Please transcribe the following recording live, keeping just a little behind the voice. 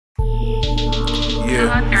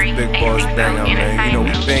Big boss Bangout, man. You know,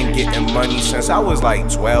 we been getting money since I was like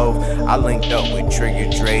 12. I linked up with Trigger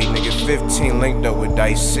Dre, nigga. 15 linked up with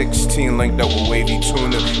Dice, 16 linked up with Wavy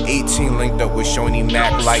Tuna, 18 linked up with Shoney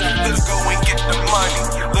Mac. Like, let's go and get the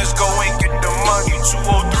money. Let's go and get the money.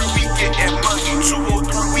 203, we getting money.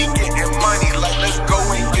 203, we getting money. Like, let's go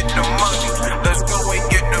and get the money. Let's go and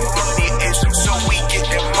get the money. So we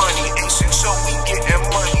getting money. So we getting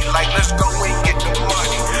money. Like, let's go and get the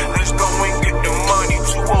money. Let's go and get the money.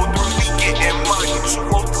 203, we getting money.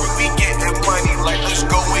 203, we getting money. Like, let's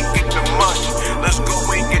go and get the money. Let's go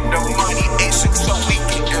and get the money. So we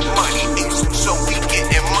getting money. So we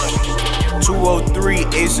getting money. 203,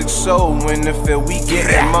 860 in the field, we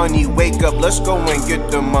getting money. Wake up, let's go and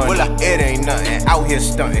get the money. It ain't nothing, out here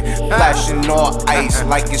stunting, flashing all ice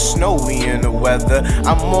like it's snowy in the weather.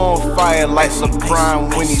 I'm on fire like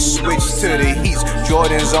LeBron when he switched to the Heats.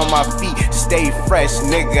 Jordans on my feet, stay fresh,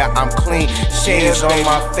 nigga, I'm clean. Shades on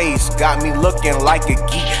my face, got me looking like a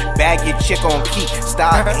geek. Bag your chick on Pete,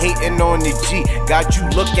 stop hating on the G. Got you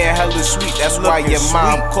looking hella sweet, that's why your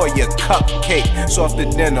mom call you cupcake. Soft the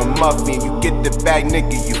dinner muffin, you get the bag,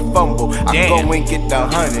 nigga, you fumble. I go and get the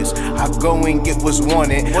hundreds, I go and get what's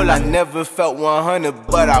wanted. I never felt 100,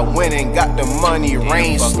 but I went and got the money.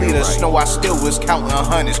 Rain, sleet, or snow, I still was counting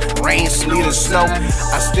hundreds. Rain, sleet, or snow,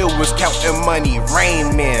 I still was counting money.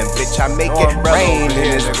 Rain man, bitch, I make it rain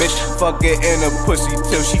in this bitch. Fuck her in the pussy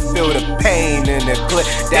till she feel the pain in the clit.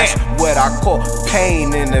 That's what I call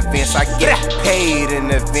pain in advance. I get paid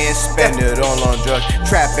in advance, spend it all on drugs.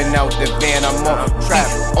 Trapping out the van, I'm on trap.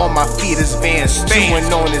 On my feet is vans,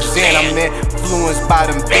 stewing on the Zan. I'm influenced by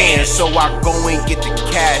them bands, so I go and get the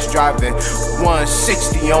cash. Driving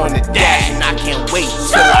 160 on the dash, and I can't wait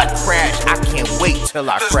till I crash. I can't wait till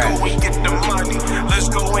I crash. Let's go and get the money. Let's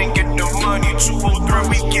go and get the money. 203,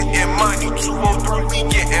 we getting money. 203, we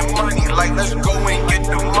getting money. Like, let's go and get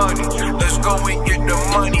the money. Let's go and get the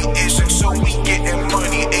money. So we getting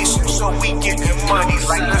money. So we getting money.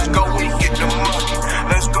 Like, let's go and get